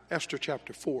Esther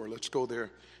chapter 4. Let's go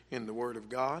there in the Word of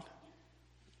God.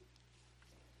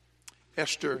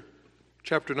 Esther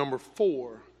chapter number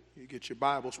 4. You get your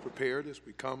Bibles prepared as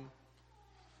we come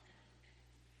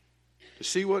to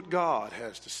see what God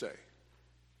has to say.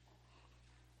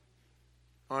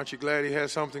 Aren't you glad he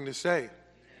has something to say?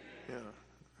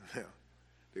 Yeah.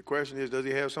 The question is, does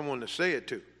he have someone to say it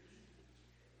to?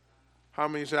 How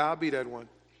many say, I'll be that one?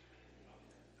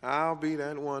 I'll be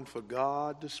that one for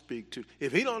God to speak to.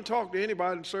 If he don't talk to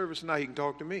anybody in service tonight, he can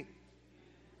talk to me.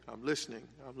 I'm listening.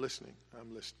 I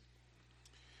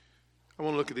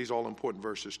want to look at these all-important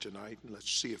verses tonight, and let's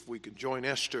see if we can join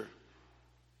Esther,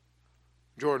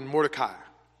 Mordecai.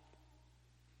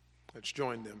 Let's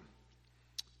join them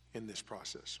in this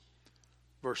process.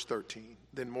 Verse 13,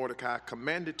 then Mordecai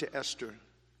commanded to Esther,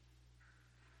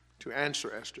 to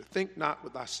answer Esther, think not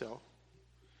with thyself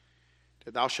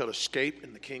that thou shalt escape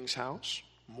in the king's house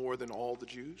more than all the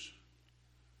Jews.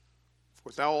 For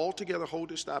if thou altogether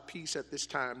holdest thy peace at this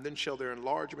time, then shall their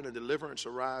enlargement and deliverance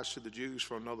arise to the Jews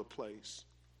from another place.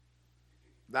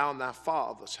 Thou and thy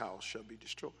father's house shall be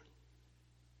destroyed.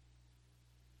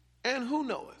 And who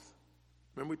knoweth?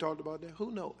 Remember we talked about that?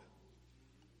 Who knoweth?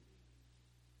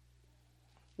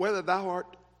 Whether thou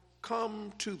art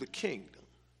come to the kingdom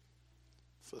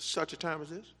for such a time as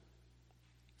this?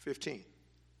 15.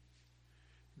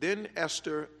 Then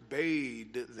Esther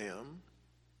bade them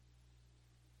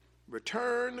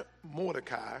return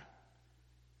Mordecai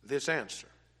this answer.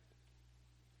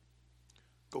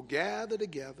 Go gather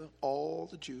together all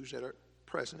the Jews that are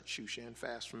present at Shushan,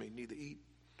 fast from me, neither eat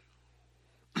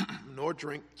nor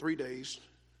drink 3 days,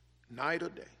 night or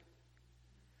day.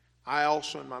 I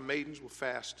also and my maidens will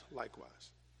fast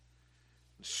likewise.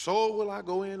 And so will I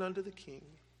go in unto the king,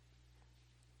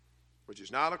 which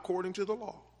is not according to the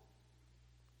law.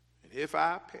 And if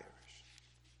I perish,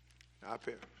 I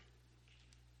perish.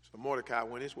 So Mordecai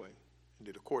went his way and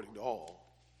did according to all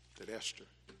that Esther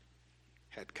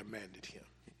had commanded him.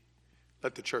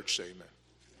 Let the church say amen.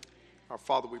 Our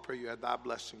Father, we pray you add thy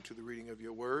blessing to the reading of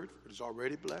your word. It is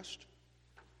already blessed.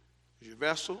 As your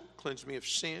vessel, cleanse me of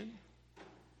sin,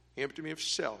 empty me of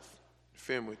self,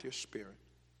 fill me with your spirit.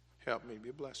 Help me be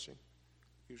a blessing.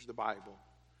 Use the Bible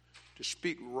to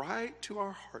speak right to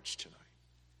our hearts tonight,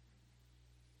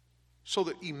 so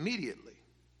that immediately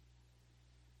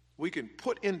we can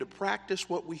put into practice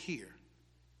what we hear.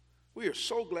 We are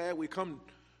so glad we come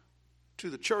to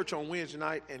the church on Wednesday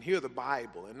night and hear the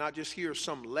Bible and not just hear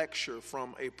some lecture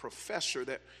from a professor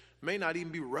that may not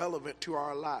even be relevant to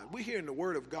our lives. We hear in the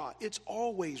Word of God. It's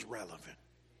always relevant.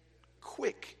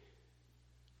 Quick,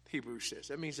 Hebrews says.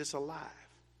 That means it's alive.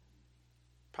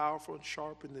 Powerful and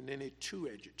sharper than any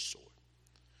two-edged sword.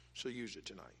 So use it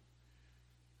tonight.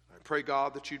 I pray,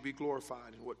 God, that you'd be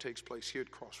glorified in what takes place here at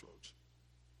Crossroads.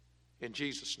 In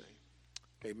Jesus'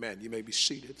 name, amen. You may be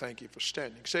seated. Thank you for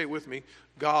standing. Say it with me.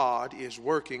 God is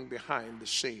working behind the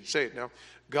scenes. Say it now.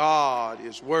 God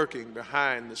is working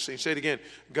behind the scenes. Say it again.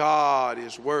 God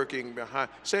is working behind.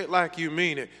 Say it like you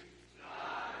mean it.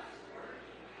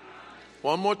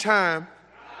 One more time.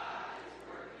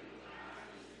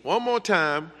 One more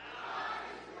time.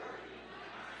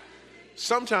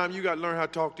 Sometimes you got to learn how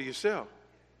to talk to yourself.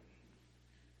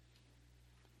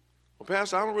 Well,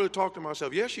 Pastor, I don't really talk to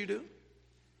myself. Yes, you do.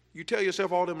 You tell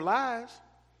yourself all them lies.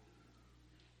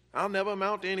 I'll never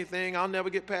amount to anything. I'll never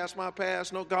get past my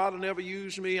past. No, God will never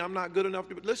use me. I'm not good enough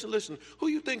to be. Listen. Who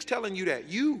you think's telling you that?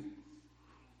 You.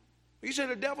 You say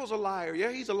the devil's a liar.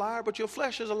 Yeah, he's a liar, but your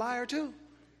flesh is a liar too.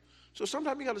 So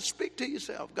sometimes you got to speak to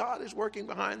yourself. God is working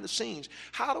behind the scenes.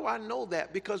 How do I know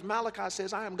that? Because Malachi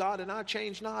says, I am God and I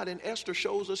change not. And Esther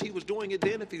shows us he was doing it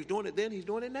then. If he was doing it then, he's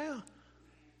doing it now.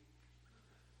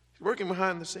 He's working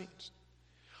behind the scenes.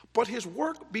 But his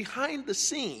work behind the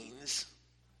scenes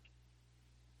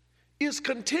is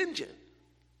contingent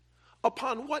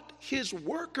upon what his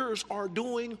workers are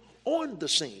doing on the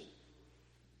scene.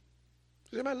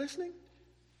 Is anybody listening?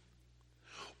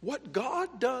 What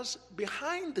God does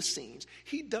behind the scenes,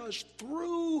 he does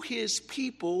through his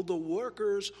people, the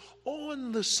workers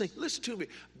on the scene. Listen to me.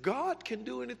 God can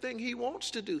do anything he wants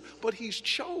to do, but he's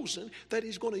chosen that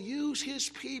he's going to use his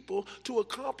people to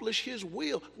accomplish his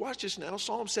will. Watch this now,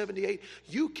 Psalm 78.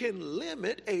 You can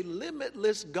limit a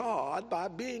limitless God by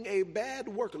being a bad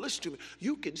worker. Listen to me.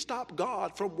 You can stop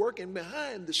God from working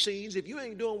behind the scenes if you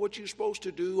ain't doing what you're supposed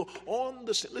to do on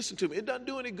the scene. Listen to me. It doesn't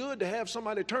do any good to have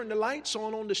somebody turn the lights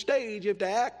on the stage if the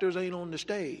actors ain't on the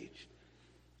stage.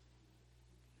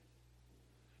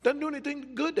 Doesn't do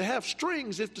anything good to have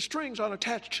strings if the strings aren't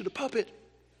attached to the puppet.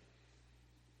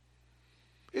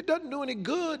 It doesn't do any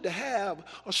good to have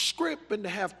a script and to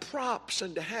have props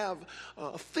and to have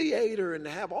a theater and to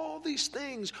have all these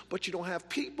things, but you don't have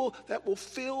people that will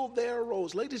fill their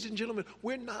roles. Ladies and gentlemen,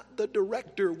 we're not the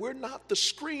director, we're not the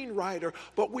screenwriter,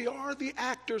 but we are the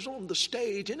actors on the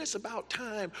stage, and it's about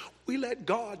time we let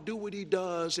God do what he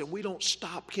does and we don't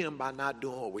stop him by not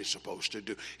doing what we're supposed to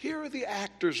do. Here are the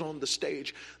actors on the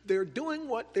stage. They're doing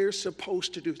what they're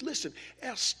supposed to do. Listen,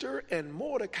 Esther and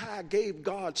Mordecai gave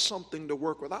God something to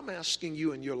work with. I'm asking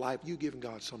you in your life, you giving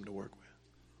God something to work with?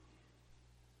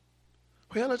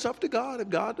 Well, it's up to God. If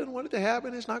God doesn't want it to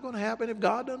happen, it's not going to happen. If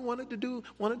God doesn't want to do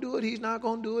it, he's not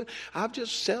going to do it. I've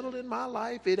just settled in my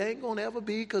life. It ain't going to ever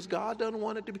be because God doesn't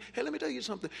want it to be. Hey, let me tell you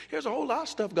something. Here's a whole lot of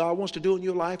stuff God wants to do in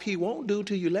your life he won't do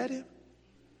till you let him.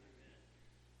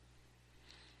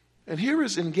 And here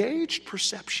is engaged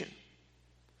perception.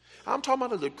 I'm talking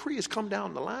about a decree has come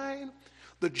down the line.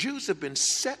 The Jews have been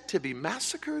set to be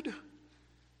massacred.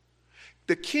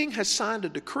 The king has signed a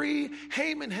decree.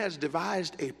 Haman has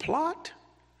devised a plot.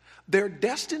 Their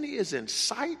destiny is in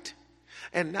sight.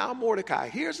 And now Mordecai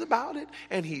hears about it,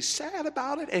 and he's sad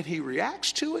about it, and he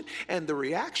reacts to it, and the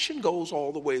reaction goes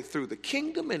all the way through the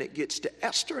kingdom, and it gets to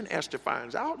Esther, and Esther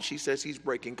finds out, and she says he's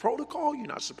breaking protocol. You're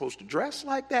not supposed to dress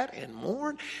like that and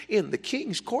mourn in the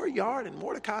king's courtyard. And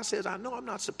Mordecai says, I know I'm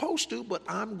not supposed to, but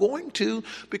I'm going to,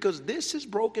 because this has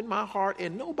broken my heart,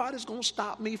 and nobody's going to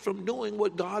stop me from doing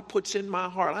what God puts in my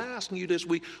heart. I'm asking you this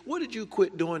week, what did you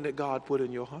quit doing that God put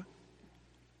in your heart?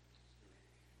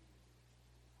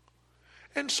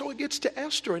 And so it gets to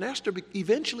Esther, and Esther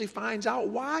eventually finds out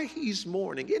why he's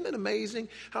mourning. Isn't it amazing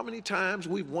how many times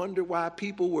we've wondered why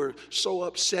people were so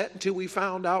upset until we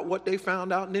found out what they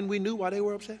found out, and then we knew why they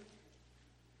were upset?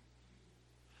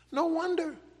 No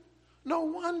wonder. No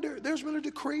wonder. There's been a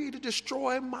decree to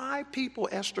destroy my people,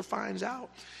 Esther finds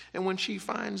out. And when she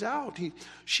finds out,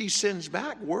 she sends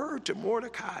back word to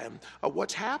Mordecai of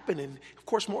what's happening. Of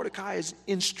course, Mordecai is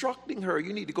instructing her,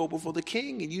 you need to go before the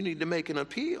king and you need to make an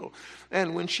appeal.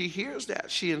 And when she hears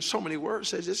that, she in so many words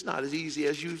says, it's not as easy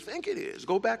as you think it is.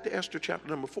 Go back to Esther chapter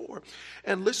number 4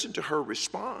 and listen to her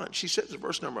response. She says in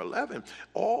verse number 11,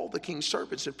 all the king's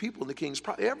servants and people in the king's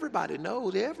everybody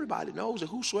knows that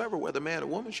whosoever, whether man or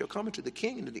woman, shall come into the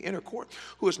king into the inner court,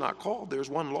 who is not called, there's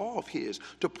one law of his,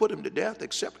 to put him to death,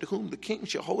 except to whom the king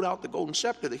shall hold out the golden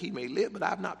scepter, that he may live. But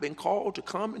I've not been called to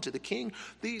come into the king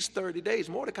these 30 days.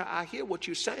 Mordecai, I hear what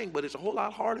you're saying, but it's a whole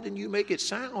lot harder than you make it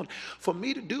sound. For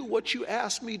me to do what you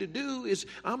asked me to do is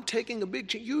I'm taking a big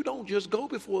chance. You don't just go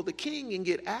before the king and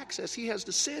get access. He has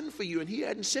to send for you, and he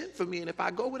hadn't sent for me. And if I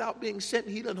go without being sent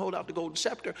and he doesn't hold out the golden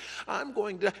scepter, I'm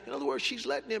going to. In other words, she's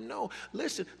letting him know,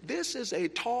 listen, this is a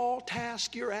tall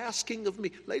task you're asking of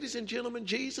me. Ladies and gentlemen,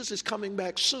 Jesus is coming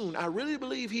back soon. I really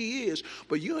believe he is.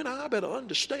 But you and I better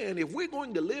understand, if we're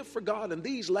going to live for God in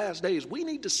these last days, we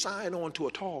need to sign on to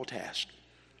a tall task.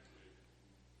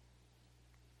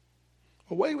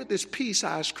 Away with this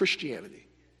pea-sized Christianity.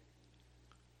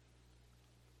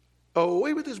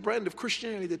 Away with this brand of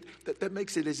Christianity that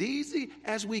makes it as easy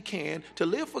as we can to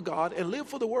live for God and live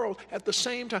for the world at the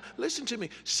same time. Listen to me.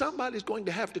 Somebody's going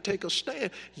to have to take a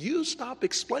stand. You stop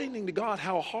explaining to God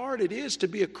how hard it is to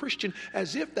be a Christian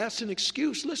as if that's an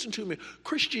excuse. Listen to me.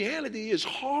 Christianity is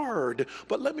hard.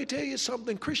 But let me tell you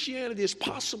something. Christianity is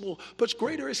possible, but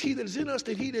greater is he that is in us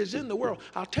than he that is in the world.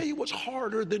 I'll tell you what's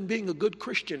harder than being a good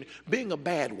Christian, being a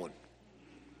bad one.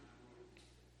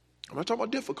 I'm not talking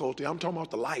about difficulty. I'm talking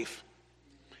about the life.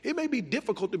 It may be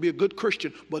difficult to be a good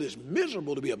Christian, but it's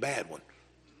miserable to be a bad one.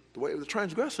 The way of the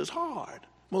transgressor is hard.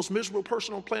 Most miserable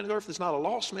person on planet Earth is not a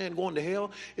lost man going to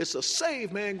hell. It's a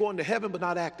saved man going to heaven but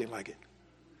not acting like it.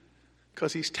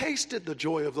 Because he's tasted the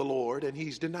joy of the Lord and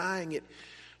he's denying it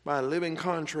by living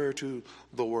contrary to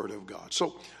the word of God.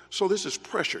 So this is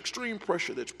pressure, extreme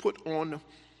pressure that's put on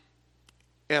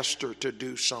Esther to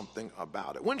do something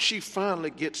about it. When she finally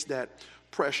gets that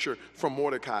pressure from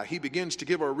Mordecai, he begins to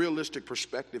give her a realistic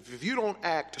perspective. If you don't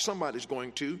act, somebody's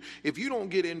going to. If you don't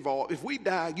get involved, if we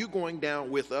die, you're going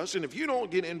down with us. And if you don't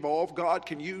get involved, God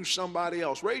can use somebody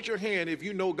else. Raise your hand if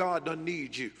you know God doesn't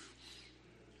need you.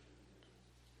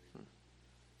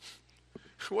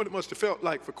 What it must have felt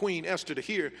like for Queen Esther to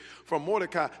hear from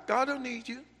Mordecai, God don't need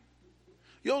you.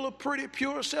 Your little pretty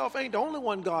pure self ain't the only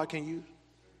one God can use.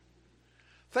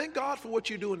 Thank God for what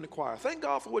you do in the choir. Thank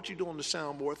God for what you do on the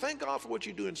soundboard. Thank God for what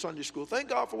you do in Sunday school. Thank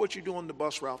God for what you do on the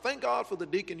bus route. Thank God for the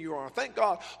deacon you are. Thank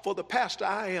God for the pastor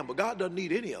I am. But God doesn't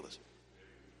need any of us.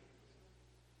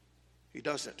 He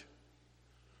doesn't.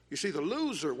 You see, the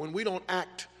loser when we don't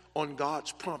act on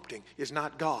God's prompting is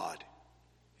not God.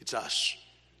 It's us.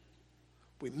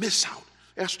 We miss out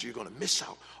Esther, you're going to miss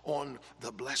out on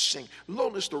the blessing.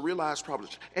 Loneliness, the realized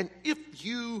providence. And if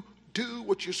you do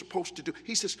what you're supposed to do,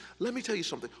 he says, let me tell you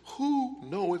something. Who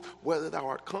knoweth whether thou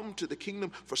art come to the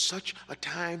kingdom for such a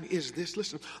time as this?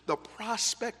 Listen, the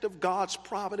prospect of God's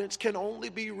providence can only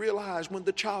be realized when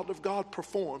the child of God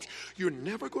performs. You're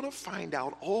never going to find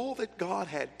out all that God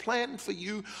had planned for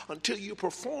you until you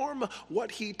perform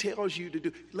what he tells you to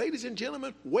do. Ladies and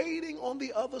gentlemen, waiting on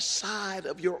the other side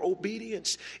of your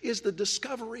obedience is the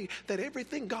discovery that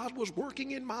everything God was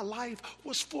working in my life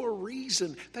was for a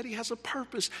reason, that he has a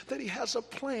purpose, that he has a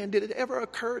plan. Did it ever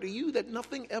occur to you that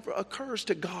nothing ever occurs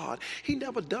to God? He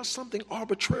never does something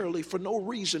arbitrarily for no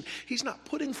reason. He's not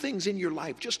putting things in your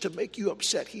life just to make you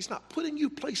upset. He's not putting you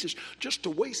places just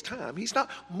to waste time. He's not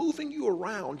moving you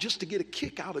around just to get a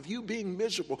kick out of you being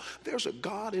miserable. There's a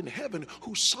God in heaven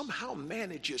who somehow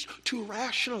manages to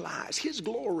rationalize his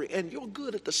glory and your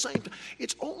good at the same time.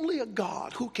 It's only a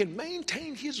God who can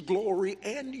maintain his glory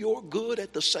and your good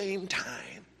at the same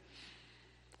time.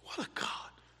 What a God.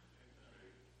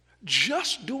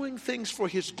 Just doing things for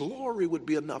his glory would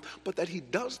be enough, but that he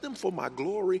does them for my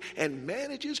glory and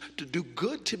manages to do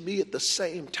good to me at the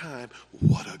same time.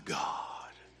 What a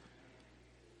God.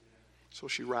 So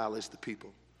she rallies the people.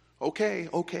 Okay.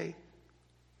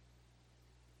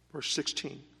 Verse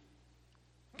 16.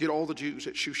 Get all the Jews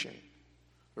at Shushan.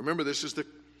 Remember, this is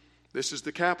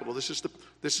the capital. This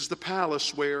is the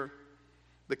palace where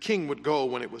the king would go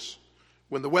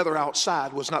when the weather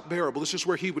outside was not bearable. This is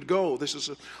where he would go. This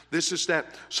is that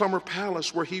summer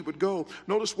palace where he would go.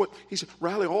 Notice what he said,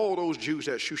 rally all those Jews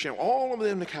at Shushan, all of them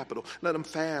in the capital. Let them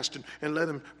fast and let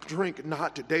them drink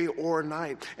not day or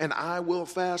night. And I will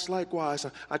fast likewise.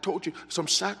 I told you, some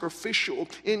sacrificial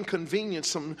inconvenience,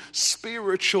 some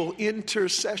spiritual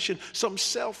intercession, some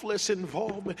selfless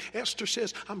involvement. Esther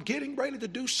says, I'm getting ready to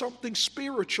do something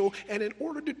spiritual. And in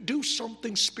order to do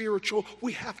something spiritual,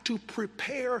 we have to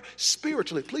prepare spiritually.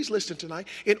 Please listen tonight.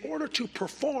 In order to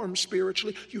perform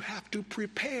spiritually, you have to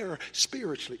prepare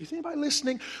spiritually. Is anybody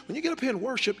listening? When you get up here and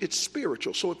worship, it's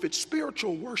spiritual. So if it's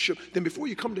spiritual worship, then before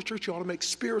you come to church, you ought to make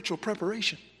spiritual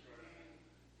preparation.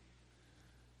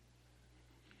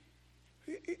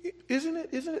 Isn't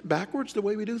it backwards the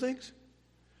way we do things?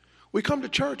 We come to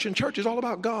church, and church is all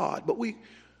about God, but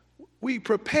we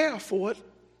prepare for it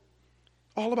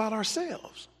all about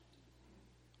ourselves.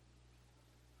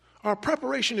 Our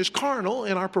preparation is carnal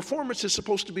and our performance is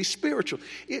supposed to be spiritual.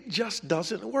 It just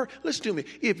doesn't work. Listen to me.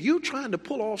 If you're trying to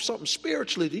pull off something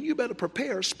spiritually, then you better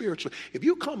prepare spiritually. If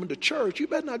you come into church, you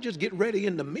better not just get ready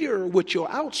in the mirror with your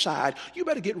outside. You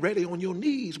better get ready on your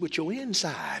knees with your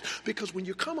inside. Because when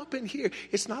you come up in here,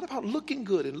 it's not about looking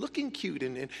good and looking cute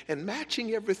and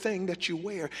matching everything that you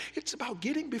wear. It's about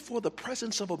getting before the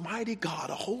presence of a mighty God,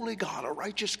 a holy God, a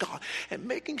righteous God, and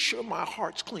making sure my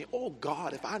heart's clean. Oh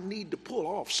God, if I need to pull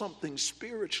off something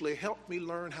spiritually, help me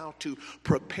learn how to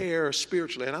prepare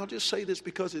spiritually. And I'll just say this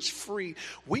because it's free.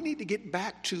 We need to get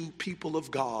back to, people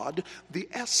of God, the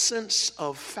essence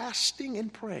of fasting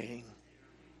and praying.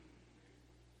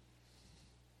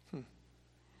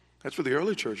 That's what the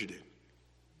early church did.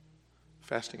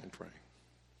 Fasting and praying.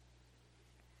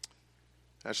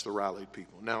 That's the rallied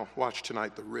people. Now watch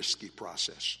tonight the risky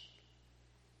process.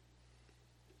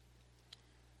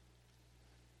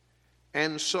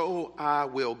 And so I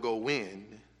will go in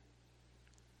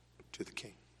to the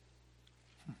king.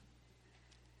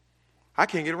 I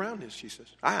can't get around this, she says.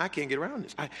 I can't get around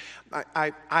this.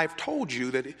 I've told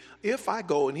you that if I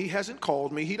go and he hasn't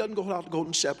called me, he doesn't go out the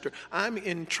golden scepter, I'm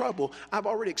in trouble. I've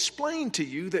already explained to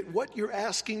you that what you're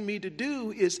asking me to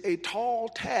do is a tall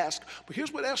task. But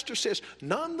here's what Esther says.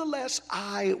 Nonetheless,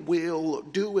 I will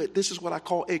do it. This is what I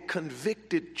call a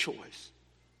convicted choice.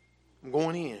 I'm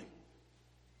going in.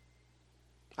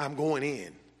 I'm going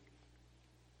in.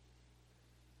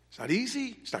 It's not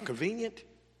easy. It's not convenient.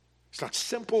 It's not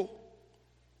simple.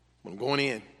 But I'm going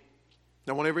in.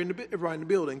 I want everybody in the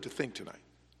building to think tonight.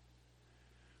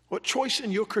 What choice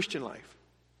in your Christian life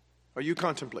are you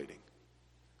contemplating?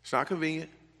 It's not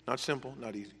convenient, not simple,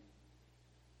 not easy.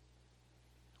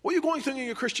 What you're going through in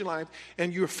your Christian life,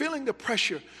 and you're feeling the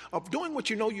pressure of doing what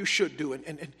you know you should do,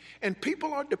 and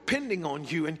people are depending on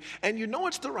you, and you know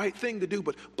it's the right thing to do,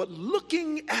 but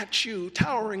looking at you,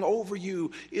 towering over you,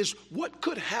 is what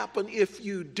could happen if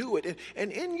you do it.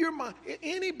 And in your mind,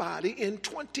 anybody in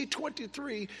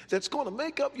 2023 that's going to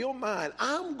make up your mind,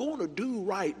 I'm going to do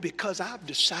right because I've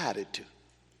decided to.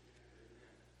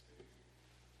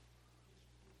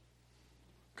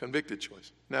 Convicted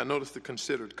choice. Now notice the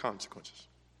considered consequences.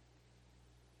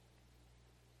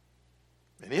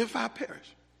 And if I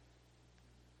perish,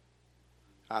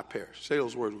 I perish. Say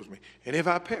those words with me. And if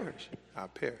I perish, I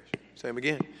perish. Say them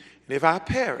again. And if I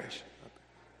perish,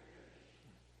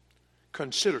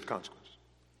 considered consequences.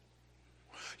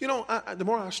 You know, the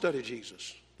more I study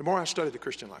Jesus, the more I study the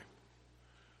Christian life,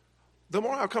 the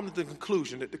more I come to the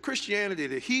conclusion that the Christianity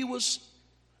that he was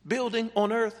building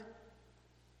on earth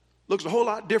looks a whole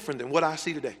lot different than what I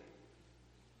see today.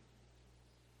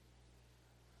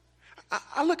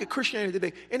 I look at Christianity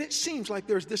today, and it seems like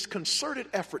there's this concerted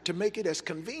effort to make it as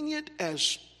convenient,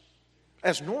 as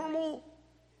normal,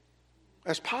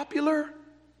 as popular,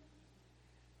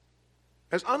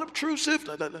 as unobtrusive,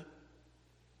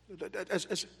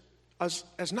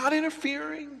 as not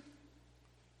interfering,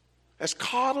 as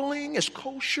coddling, as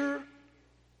kosher,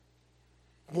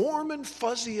 warm and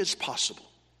fuzzy as possible.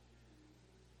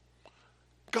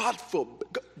 God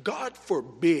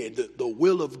forbid that the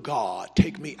will of God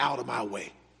take me out of my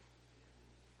way.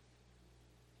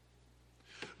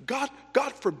 God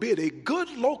forbid a good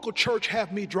local church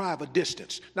have me drive a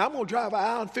distance. Now, I'm going to drive an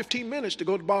hour and 15 minutes to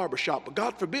go to the barber shop, but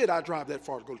God forbid I drive that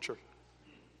far to go to church.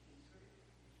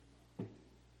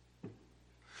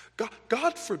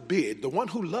 God forbid the one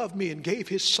who loved me and gave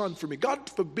his son for me. God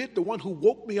forbid the one who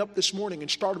woke me up this morning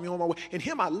and started me on my way. In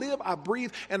him I live, I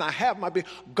breathe, and I have my being.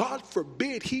 God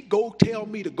forbid he go tell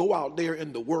me to go out there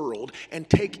in the world and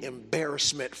take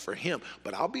embarrassment for him.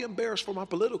 But I'll be embarrassed for my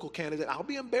political candidate. I'll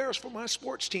be embarrassed for my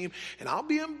sports team. And I'll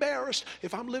be embarrassed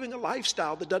if I'm living a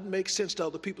lifestyle that doesn't make sense to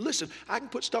other people. Listen, I can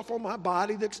put stuff on my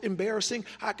body that's embarrassing.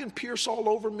 I can pierce all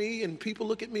over me and people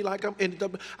look at me like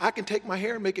I can take my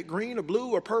hair and make it green or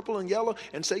blue or purple and yellow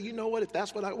and say, you know what, if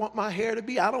that's what I want my hair to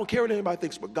be, I don't care what anybody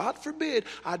thinks. But God forbid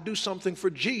I do something for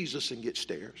Jesus and get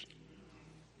stares.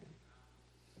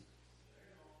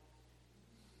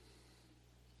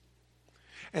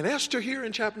 And Esther here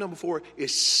in chapter number 4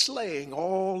 is slaying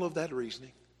all of that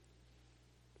reasoning.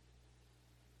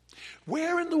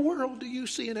 Where in the world do you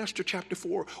see in Esther chapter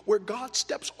 4 where God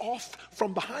steps off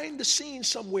from behind the scenes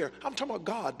somewhere? I'm talking about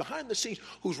God behind the scenes,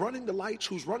 who's running the lights,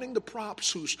 who's running the props,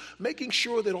 who's making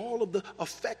sure that all of the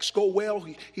effects go well.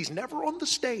 He's never on the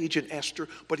stage in Esther,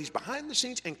 but he's behind the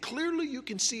scenes, and clearly you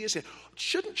can see us.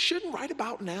 Shouldn't right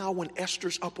about now when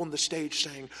Esther's up on the stage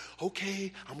saying,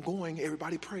 okay, I'm going,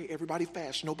 everybody pray, everybody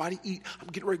fast, nobody eat, I'm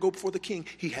getting ready to go before the king.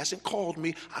 He hasn't called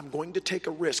me, I'm going to take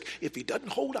a risk. If he doesn't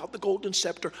hold out the golden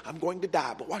scepter, I'm going to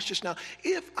die. But watch this now.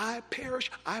 If I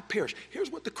perish, I perish. Here's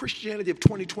what the Christianity of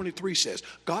 2023 says.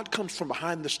 God comes from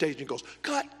behind the stage and goes,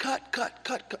 cut.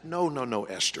 No,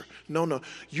 Esther. No.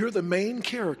 You're the main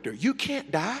character. You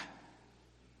can't die.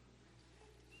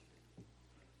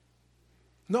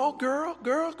 No, girl,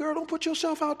 don't put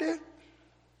yourself out there.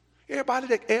 Everybody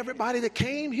that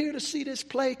came here to see this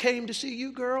play came to see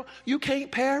you, girl. You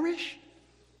can't perish.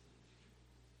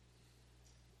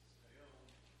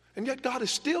 And yet God is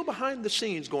still behind the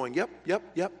scenes going, yep.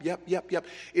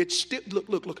 It's still,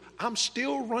 look, I'm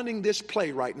still running this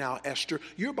play right now, Esther.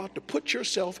 You're about to put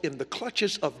yourself in the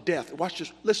clutches of death. Watch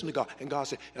this, listen to God. And God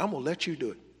said, and I'm going to let you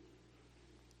do it.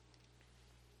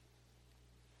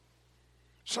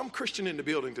 Some Christian in the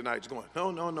building tonight is going,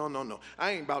 no.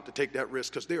 I ain't about to take that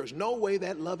risk, because there is no way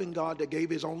that loving God that gave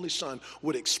his only son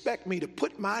would expect me to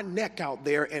put my neck out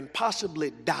there and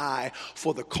possibly die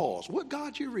for the cause. What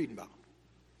God you reading about?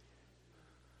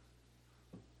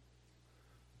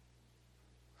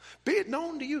 Be it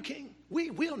known to you, King,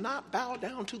 we will not bow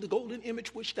down to the golden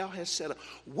image which thou hast set up.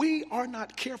 We are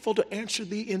not careful to answer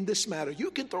thee in this matter.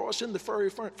 You can throw us in the fiery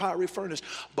furnace,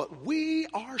 but we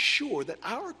are sure that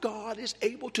our God is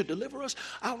able to deliver us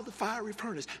out of the fiery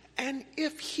furnace. And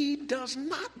if he does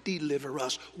not deliver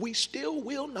us, we still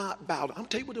will not bow down. I'm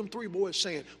telling you what them three boys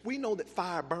saying. We know that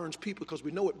fire burns people because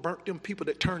we know it burnt them people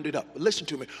that turned it up. But listen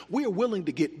to me. We are willing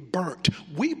to get burnt.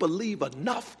 We believe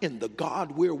enough in the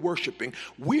God we're worshiping.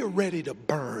 We're ready to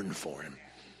burn for him.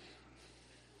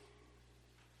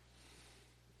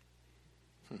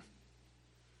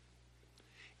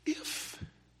 If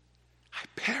I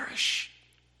perish,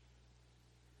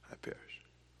 I perish.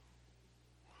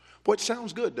 Boy, it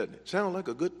sounds good, doesn't it? Sound like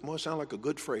a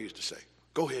good phrase to say.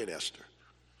 Go ahead, Esther.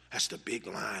 That's the big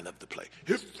line of the play.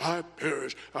 If I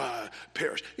perish, I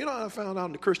perish. You know what I found out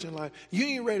in the Christian life? You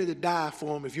ain't ready to die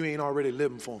for him if you ain't already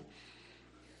living for him.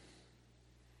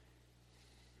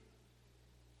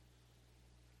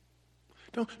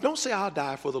 Don't say I'll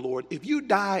die for the Lord. If you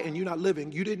die and you're not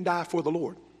living, you didn't die for the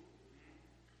Lord.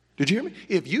 Did you hear me?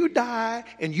 If you die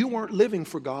and you weren't living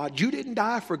for God, you didn't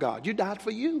die for God. You died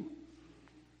for you.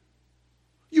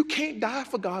 You can't die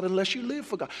for God unless you live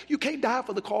for God. You can't die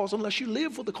for the cause unless you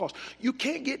live for the cause. You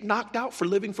can't get knocked out for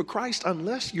living for Christ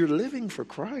unless you're living for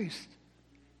Christ.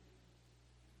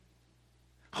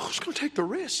 Who's going to take the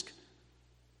risk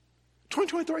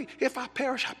 2023, if I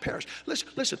perish, I perish.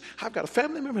 Listen, I've got a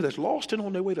family member that's lost and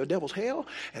on their way to the devil's hell,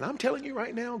 and I'm telling you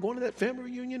right now, going to that family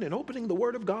reunion and opening the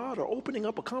Word of God or opening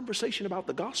up a conversation about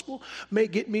the gospel may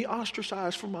get me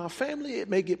ostracized from my family. It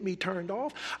may get me turned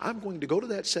off. I'm going to go to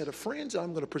that set of friends.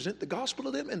 I'm going to present the gospel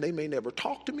to them, and they may never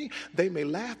talk to me. They may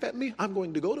laugh at me. I'm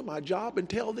going to go to my job and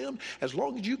tell them, as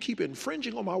long as you keep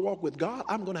infringing on my walk with God,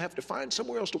 I'm going to have to find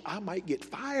somewhere else. I might get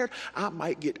fired. I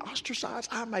might get ostracized.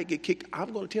 I might get kicked.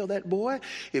 I'm going to tell that boy,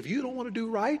 if you don't want to do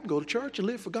right, go to church and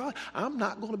live for God, I'm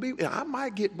not going to be, I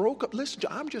might get broke up. Listen,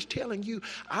 I'm just telling you,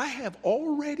 I have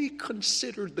already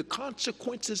considered the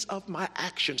consequences of my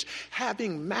actions,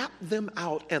 having mapped them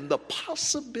out and the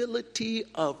possibility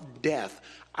of death.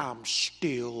 I'm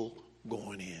still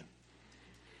going in.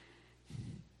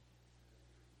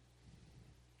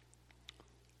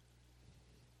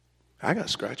 I got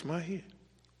to scratch my head.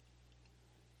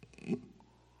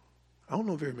 I don't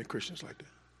know very many Christians like that.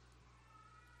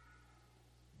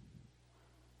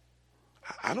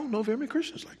 I don't know very many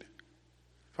Christians like that.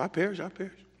 If I perish, I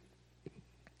perish.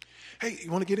 Hey,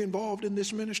 you want to get involved in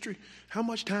this ministry? How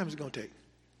much time is it going to take?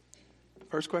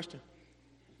 First question.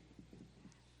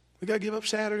 We got to give up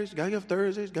Saturdays, got to give up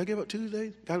Thursdays, got to give up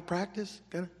Tuesdays, got to practice.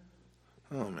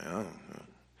 Oh man, I don't know.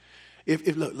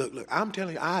 If look, I'm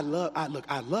telling you, I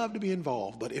love to be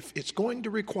involved, but if it's going to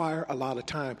require a lot of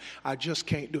time, I just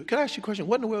can't do it. Can I ask you a question?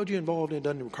 What in the world are you involved in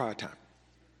doesn't require time?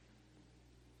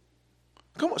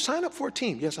 Come on, sign up for a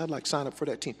team. Yes, I'd like to sign up for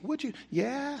that team. Would you?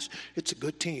 Yes, it's a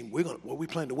good team. We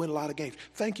plan to win a lot of games.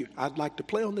 Thank you. I'd like to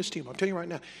play on this team. I'm telling you right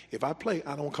now, if I play,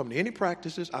 I don't want to come to any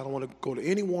practices. I don't want to go to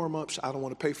any warm-ups. I don't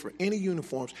want to pay for any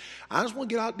uniforms. I just want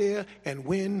to get out there and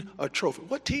win a trophy.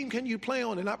 What team can you play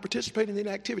on and not participate in any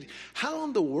activity? How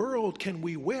in the world can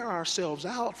we wear ourselves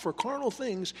out for carnal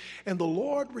things, and the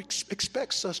Lord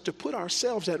expects us to put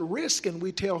ourselves at risk, and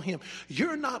we tell him,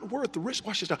 you're not worth the risk.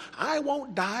 Watch this now. I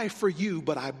won't die for you,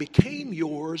 but I became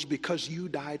yours because you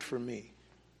died for me.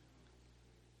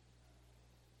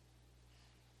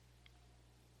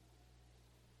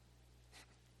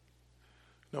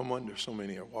 No wonder so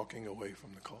many are walking away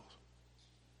from the cause.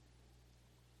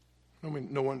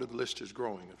 No wonder the list is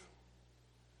growing of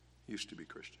used to be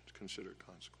Christians, considered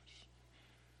consequences.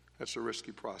 That's a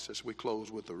risky process. We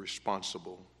close with a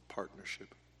responsible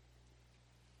partnership.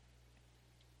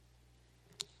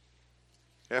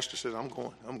 Esther says, I'm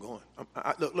going.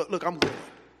 Look, I'm going.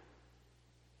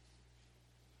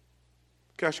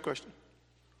 Can I ask you a question?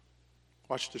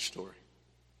 Watch this story.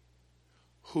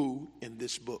 Who in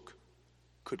this book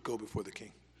could go before the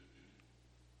king?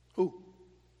 Who?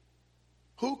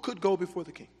 Who could go before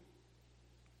the king?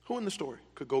 Who in the story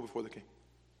could go before the king?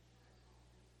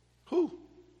 Who?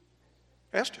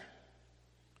 Esther.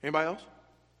 Anybody else?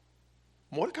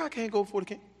 Mordecai can't go before the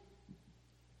king.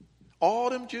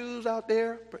 All them Jews out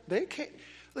there, they can't.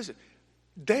 Listen,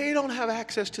 they don't have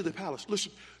access to the palace.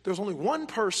 Listen, there's only one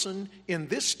person in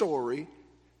this story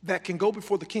that can go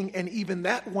before the king, and even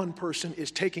that one person is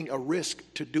taking a risk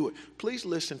to do it. Please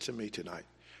listen to me tonight.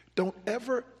 Don't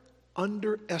ever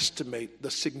underestimate the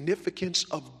significance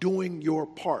of doing your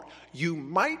part. You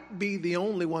might be the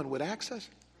only one with access.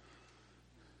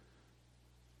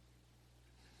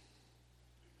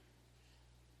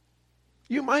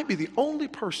 You might be the only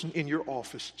person in your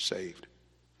office saved.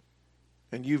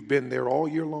 And you've been there all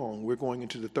year long. We're going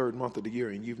into the third month of the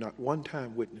year, and you've not one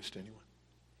time witnessed anyone.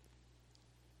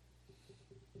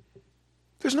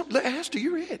 There's no, Esther,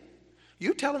 you're it.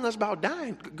 You telling us about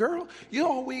dying. Girl, you're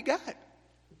all we got.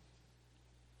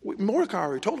 Mordecai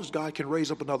already told us God can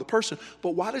raise up another person,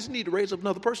 but why does he need to raise up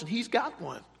another person? He's got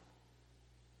one.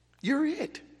 You're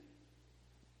it.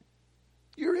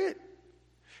 You're it.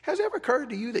 Has it ever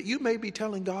occurred to you that you may be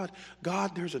telling God,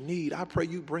 God, there's a need. I pray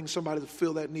you bring somebody to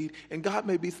fill that need. And God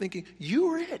may be thinking,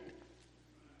 you're it.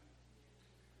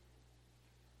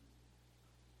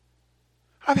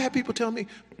 I've had people tell me,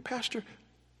 Pastor,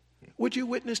 would you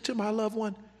witness to my loved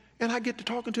one? And I get to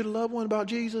talking to the loved one about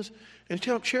Jesus and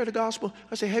share the gospel.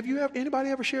 I say, anybody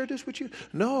ever shared this with you?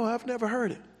 No, I've never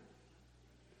heard it.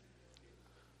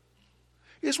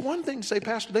 It's one thing to say,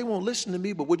 Pastor, they won't listen to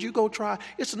me, but would you go try?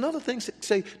 It's another thing to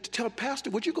say, to tell Pastor,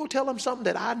 would you go tell them something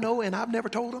that I know and I've never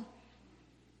told them?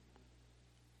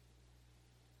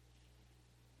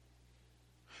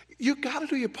 You got to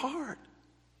do your part.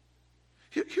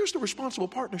 Here's the responsible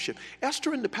partnership.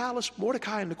 Esther in the palace,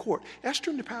 Mordecai in the court.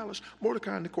 Esther in the palace,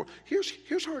 Mordecai in the court.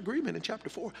 Here's her agreement in chapter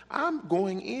 4. I'm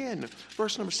going in.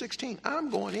 Verse number 16. I'm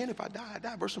going in. If I die, I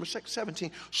die. Verse number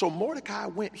 17. So Mordecai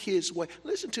went his way.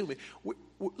 Listen to me.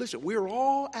 Listen, we're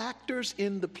all actors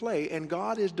in the play, and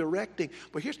God is directing.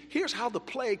 But here's how the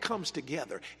play comes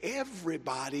together.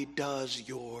 Everybody does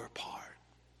your part.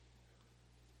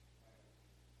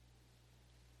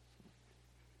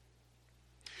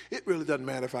 It really doesn't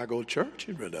matter if I go to church.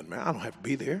 It really doesn't matter. I don't have to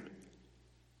be there.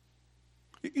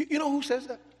 You know who says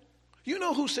that? You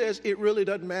know who says it really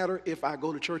doesn't matter if I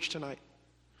go to church tonight?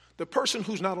 The person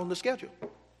who's not on the schedule.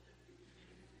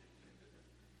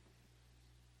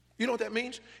 You know what that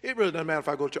means? It really doesn't matter if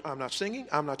I go to church. I'm not singing.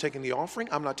 I'm not taking the offering.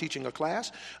 I'm not teaching a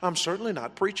class. I'm certainly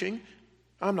not preaching.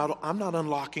 I'm not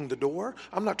unlocking the door.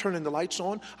 I'm not turning the lights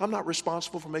on. I'm not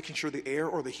responsible for making sure the air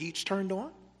or the heat's turned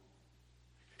on.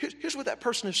 Here's what that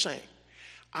person is saying.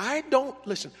 I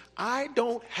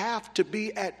don't have to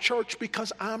be at church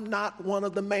because I'm not one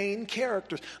of the main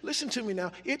characters. Listen to me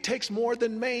now. It takes more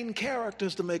than main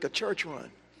characters to make a church run.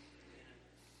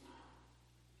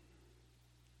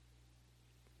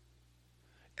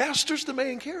 Esther's the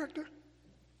main character.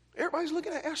 Everybody's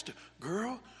looking at Esther.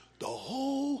 Girl, the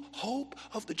whole hope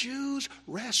of the Jews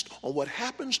rests on what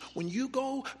happens when you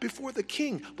go before the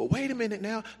king. But wait a minute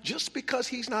now, just because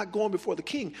he's not going before the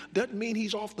king doesn't mean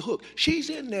he's off the hook. She's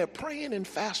in there praying and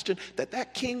fasting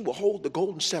that king will hold the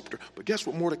golden scepter. But guess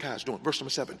what Mordecai is doing? Verse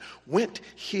number 7, went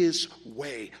his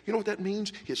way. You know what that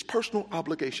means? His personal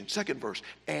obligation. Second verse,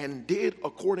 and did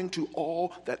according to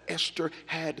all that Esther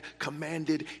had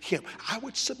commanded him. I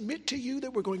would submit to you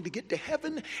that we're going to get to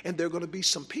heaven, and there are going to be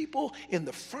some people in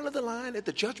the front of the line at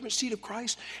the judgment seat of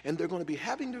Christ, and they're going to be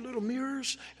having their little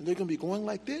mirrors, and they're going to be going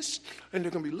like this, and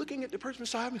they're going to be looking at the person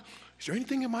beside me. Is there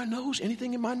anything in my nose?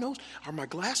 Anything in my nose? Are my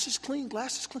glasses clean?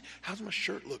 Glasses clean? How's my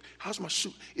shirt look? How's my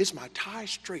suit? Is my tie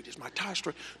straight? Is my tie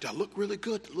straight? Do I look really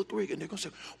good? Do I look really good? And they're going to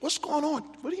say, what's going on?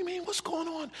 What do you mean? What's going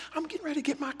on? I'm getting ready to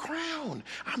get my crown.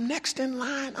 I'm next in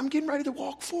line. I'm getting ready to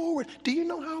walk forward. Do you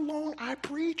know how long I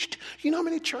preached? You know how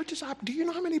many churches do you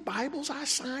know how many Bibles I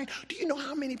signed? Do you know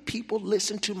how many people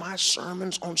listen to my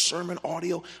sermons on sermon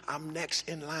audio? I'm next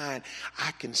in line.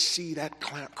 I can see that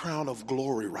crown of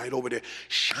glory right over there,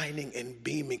 shining and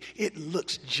beaming. It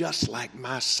looks just like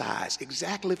my size,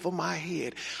 exactly for my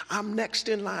head. I'm next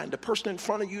in line. The person in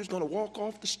front of you is going to walk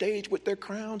off the stage with their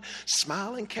crown,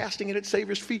 smiling, casting it at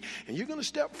Savior's feet, and you're going to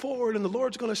step forward, and the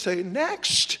Lord's going to say,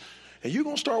 next. And you're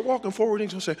going to start walking forward,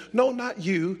 and he's going to say, no, not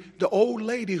you, the old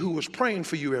lady who was praying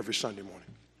for you every Sunday morning.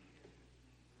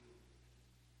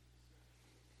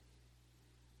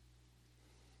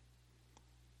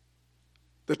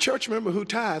 The church member who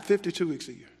tithed 52 weeks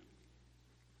a year.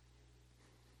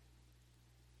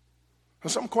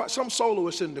 And some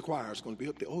soloist in the choir is going to be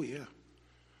up there. Oh, yeah.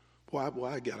 Boy,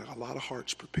 I got a lot of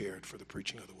hearts prepared for the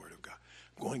preaching of the Word of God.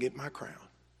 I'm going to get my crown.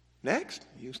 Next,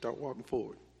 you start walking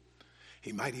forward.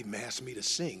 He might even ask me to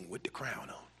sing with the crown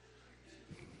on.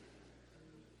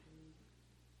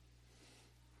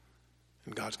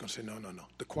 And God's going to say, no.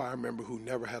 The choir member who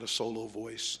never had a solo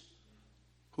voice,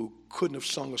 who couldn't have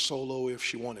sung a solo if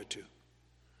she wanted to,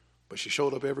 but she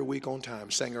showed up every week on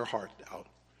time, sang her heart out,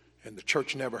 and the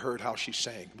church never heard how she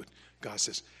sang, but God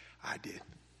says, I did.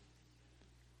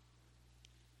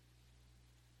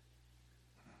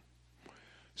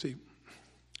 See,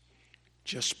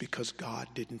 just because God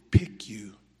didn't pick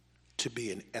you to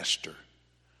be an Esther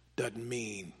doesn't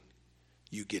mean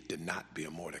you get to not be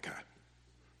a Mordecai.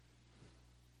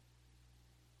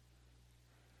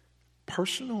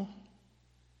 Personal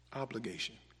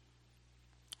obligation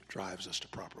drives us to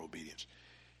proper obedience.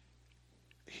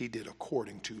 He did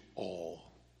according to all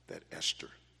that Esther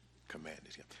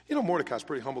commanded him. You know, Mordecai's a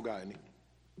pretty humble guy, isn't he?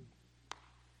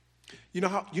 You know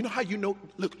how you know,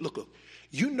 look.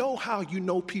 You know how you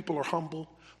know people are humble?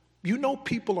 You know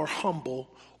people are humble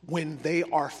when they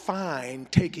are fine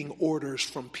taking orders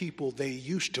from people they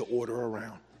used to order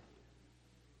around.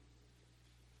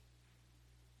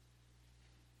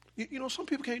 You know, some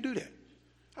people can't do that.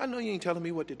 I know you ain't telling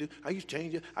me what to do. I used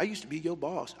to be your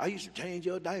boss. I used to change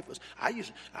your diapers. I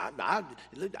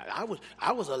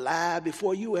was alive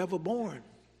before you were ever born.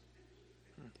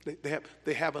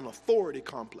 They have an authority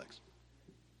complex.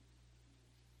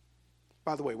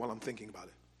 By the way, while I'm thinking about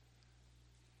it,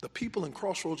 the people in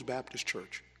Crossroads Baptist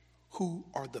Church who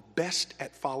are the best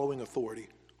at following authority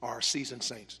are our seasoned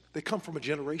saints. They come from a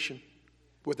generation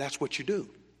where that's what you do.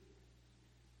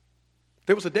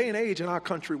 There was a day and age in our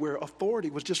country where authority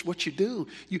was just what you do.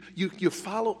 You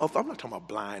follow. I'm not talking about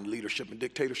blind leadership and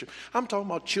dictatorship. I'm talking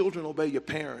about children obey your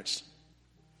parents.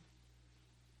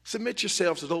 Submit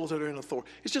yourselves to those that are in authority.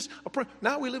 It's just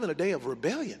now we live in a day of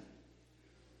rebellion.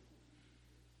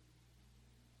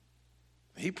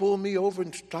 He pulled me over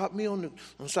and stopped me on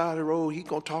the side of the road. He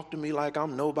gonna talk to me like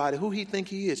I'm nobody. Who he think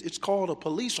he is? It's called a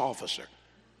police officer.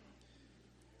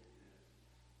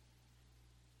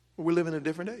 We live in a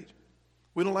different age.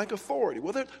 We don't like authority.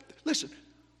 Well, listen,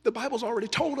 the Bible's already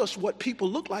told us what people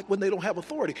look like when they don't have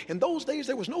authority. In those days,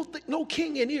 there was no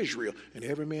king in Israel, and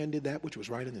every man did that which was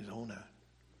right in his own eye.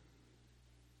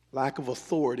 Lack of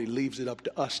authority leaves it up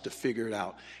to us to figure it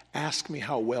out. Ask me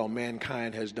how well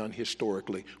mankind has done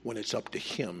historically when it's up to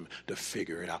him to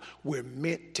figure it out. We're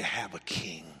meant to have a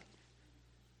king.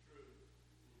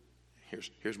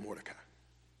 Here's Mordecai.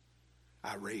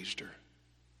 I raised her,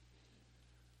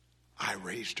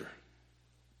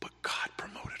 but God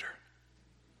promoted her.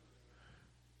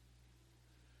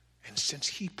 And since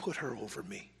he put her over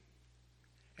me,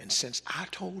 and since I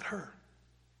told her,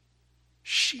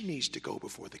 she needs to go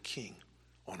before the king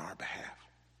on our behalf.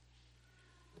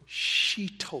 She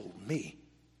told me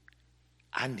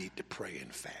I need to pray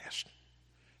and fast.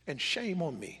 And shame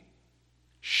on me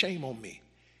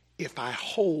if I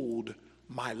hold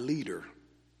my leader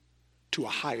to a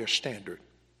higher standard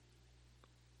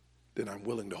than I'm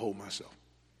willing to hold myself.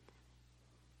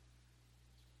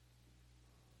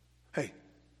 Hey,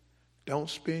 don't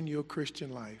spend your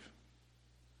Christian life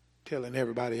telling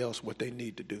everybody else what they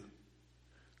need to do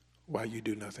while you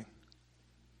do nothing.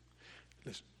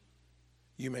 Listen,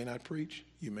 you may not preach,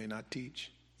 you may not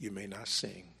teach, you may not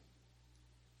sing,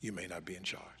 you may not be in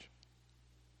charge,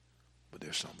 but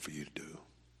there's something for you to do.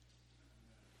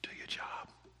 Do your job.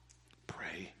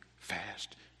 Pray,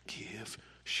 fast, give,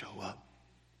 show up.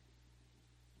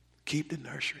 Keep the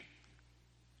nursery.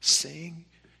 Sing.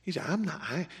 He said,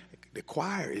 the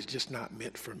choir is just not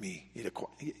meant for me.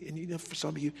 And for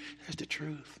some of you, that's the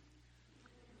truth.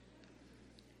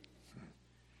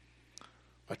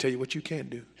 I tell you what you can't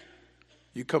do.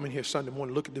 You come in here Sunday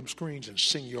morning, look at them screens and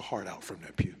sing your heart out from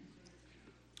that pew.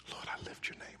 Lord, I lift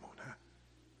your name on high.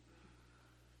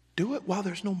 Do it while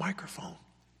there's no microphone.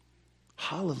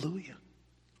 Hallelujah.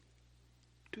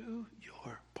 Do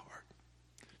your part.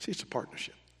 See, it's a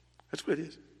partnership. That's what it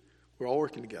is. We're all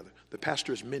working together. The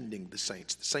pastor is mending the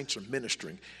saints. The saints are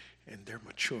ministering, and they're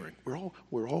maturing. We're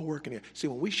all working together. See,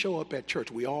 when we show up at church,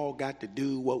 we all got to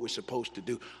do what we're supposed to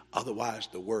do. Otherwise,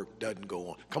 the work doesn't go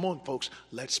on. Come on, folks.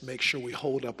 Let's make sure we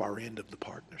hold up our end of the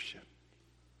partnership.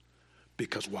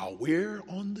 Because while we're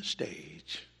on the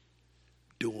stage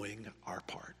doing our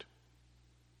part,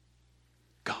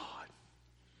 God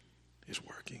is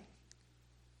working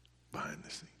behind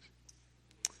the scenes.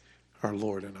 Our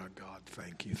Lord and our God,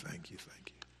 thank you, thank you,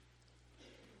 thank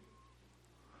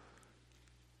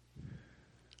you.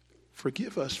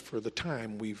 Forgive us for the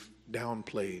time we've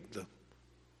downplayed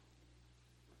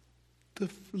the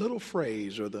little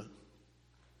phrase or the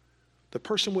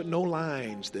person with no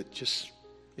lines that just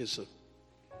is a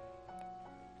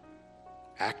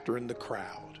actor in the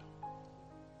crowd.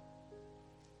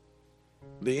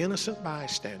 The innocent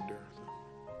bystander.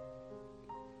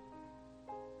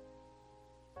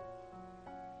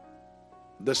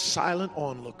 The silent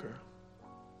onlooker.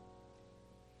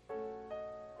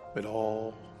 It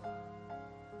all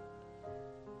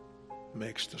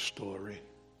makes the story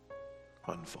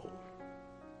unfold.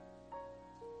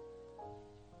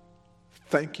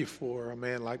 Thank you for a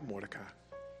man like Mordecai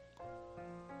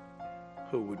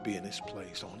who would be in his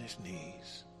place on his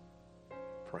knees,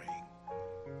 praying,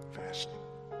 fasting.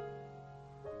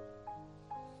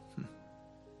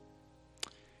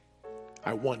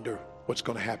 I wonder what's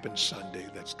going to happen Sunday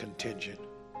that's contingent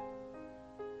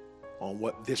on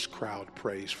what this crowd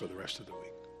prays for the rest of the week.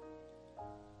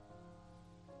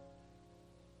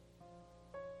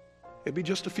 It'll be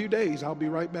just a few days. I'll be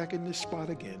right back in this spot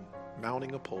again,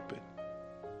 mounting a pulpit.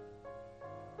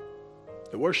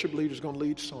 The worship leader's going to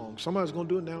lead songs. Somebody's going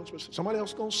to do announcements. Somebody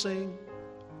else is going to sing.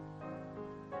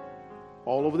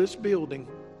 All over this building,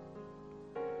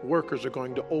 workers are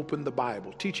going to open the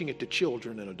Bible, teaching it to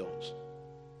children and adults.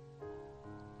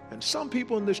 And some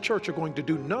people in this church are going to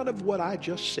do none of what I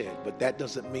just said, but that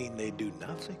doesn't mean they do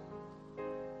nothing.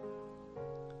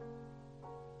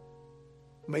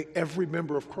 May every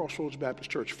member of Crossroads Baptist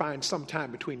Church find some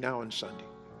time between now and Sunday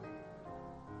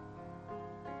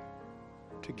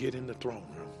to get in the throne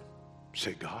room.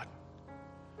 Say, God,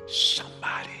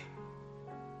 somebody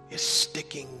is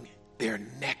sticking their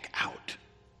neck out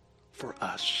for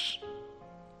us.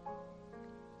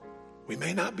 We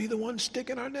may not be the ones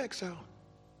sticking our necks out.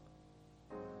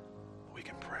 We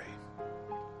can pray.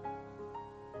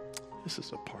 This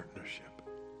is a partnership.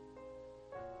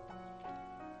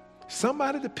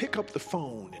 Somebody to pick up the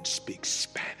phone and speak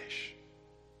Spanish.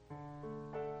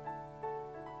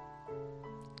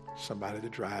 Somebody to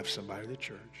drive somebody to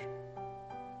church.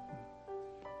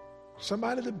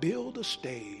 Somebody to build a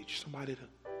stage. Somebody to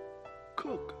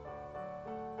cook,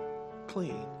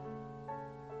 clean,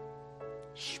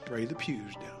 spray the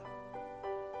pews down.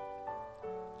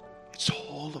 It's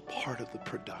all a part of the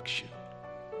production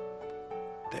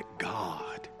that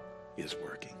God is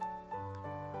working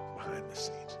behind the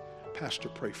scenes. Pastor,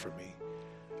 pray for me.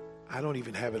 I don't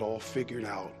even have it all figured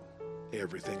out,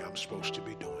 everything I'm supposed to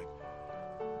be doing.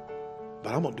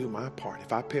 But I'm going to do my part.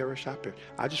 If I perish, I perish.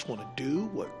 I just want to do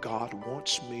what God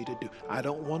wants me to do. I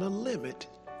don't want to limit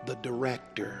the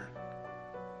director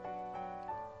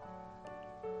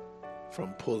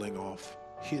from pulling off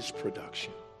his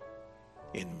production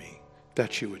in me. If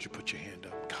that's you, would you put your hand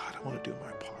up? God, I want to do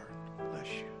my part. Bless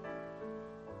you.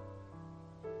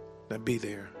 Now be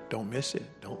there. Don't miss it.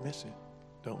 Don't miss it.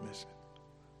 Don't miss it.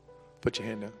 Put your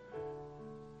hand up.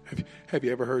 Have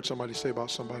you ever heard somebody say about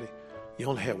somebody, you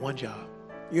only had one job?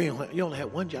 You only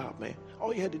had one job, man.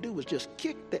 All you had to do was just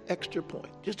kick the extra point.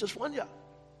 Just one job.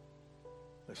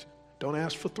 Listen, don't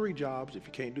ask for 3 jobs if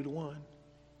you can't do the one.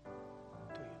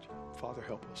 Do your job. Father,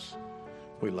 help us.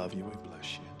 We love you. We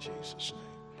bless you in Jesus'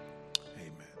 name.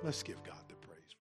 Amen. Let's give God